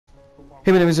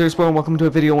Hey, my name is ZEROSPORE and welcome to a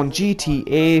video on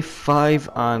GTA 5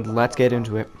 and let's get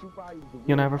into it.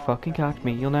 You'll never fucking catch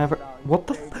me, you'll never— what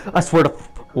the f— I swear to—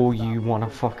 oh, you wanna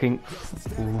fucking—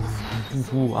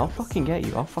 ooh, I'll fucking get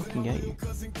you, I'll fucking get you.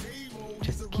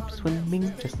 Just keep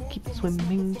swimming, just keep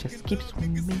swimming, just keep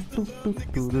swimming, just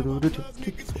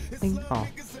keep swimming. Oh,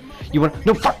 you wanna—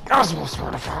 no, fuck! I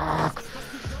swear to fuck!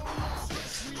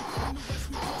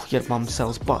 Your mum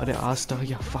sells butter at Asda,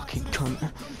 you fucking cunt.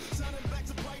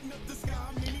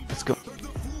 Let's go.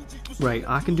 Right,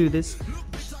 I can do this.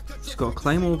 Just gotta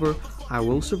climb over. I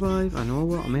will survive. I know I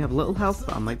will. I may have little health,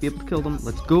 but I might be able to kill them.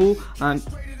 Let's go. And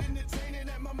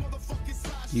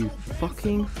you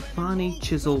fucking fanny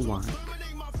chisel wank.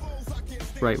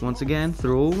 Right, once again,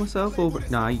 throw myself over.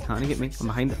 Nah, you can't get me. I'm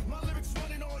behind it.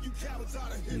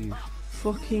 You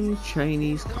fucking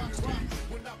Chinese costume.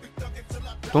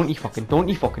 Don't you fucking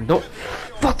fucking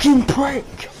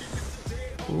prick!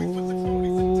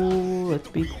 Oh, let's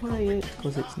be quiet,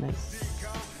 cause it's nice.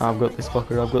 I've got this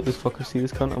fucker, see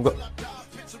this cunt? I've got—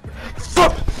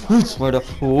 fuck! I swear to—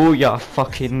 oh yeah,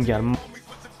 fucking yeah.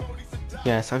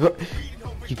 Yes, I got—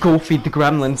 you go feed the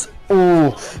gremlins.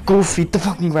 Oh, go feed the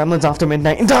fucking gremlins after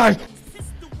midnight and die!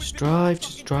 Just drive,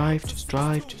 just drive, just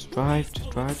drive, just drive,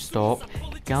 just drive, stop.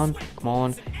 Get down, come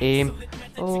on, aim.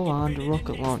 Oh, and a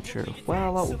rocket launcher.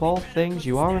 Well, out of all things,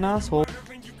 you are an asshole.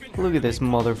 Look at this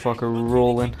motherfucker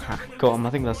rolling. Ha, got him. I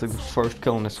think that's like the first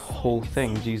kill in this whole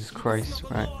thing. Jesus Christ.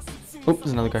 Right. Oh,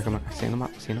 there's another guy coming. I see the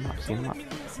map, I see the map, I see the map.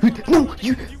 No,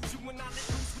 you—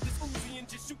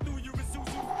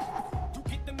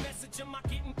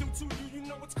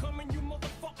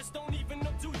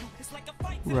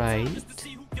 right.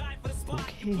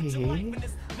 Okay.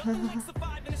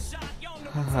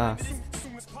 Haha.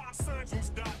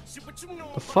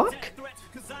 The fuck?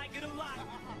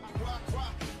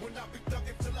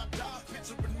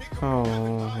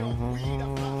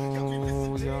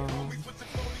 Oh, yeah.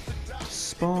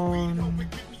 Spawn.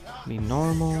 Be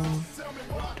normal.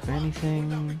 Don't do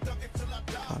anything.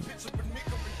 Can't.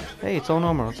 Hey, it's all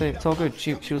normal. It's all good.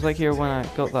 She was like here when I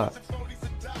got that.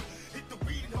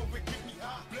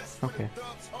 Okay.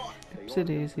 Oopsie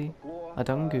daisy. I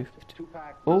done goofed.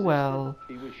 Oh well.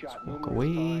 Just walk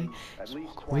away. Just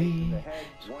walk away.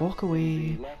 Just walk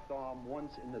away.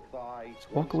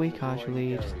 Just walk away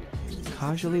casually. Just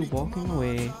casually walking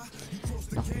away.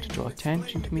 Nothing to draw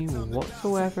attention to me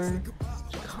whatsoever.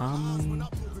 Just calmly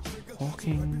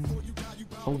walking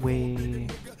away.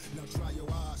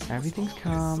 Everything's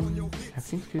calm.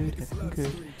 Everything's good. Everything's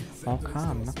good. All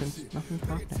calm. Nothing's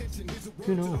happening.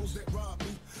 Who knows?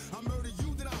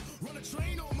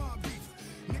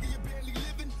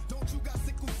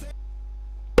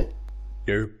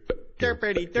 Derp, derp,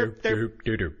 derp, derp, derp,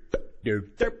 derp, derp,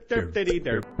 derp, derp, derp,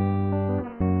 derp.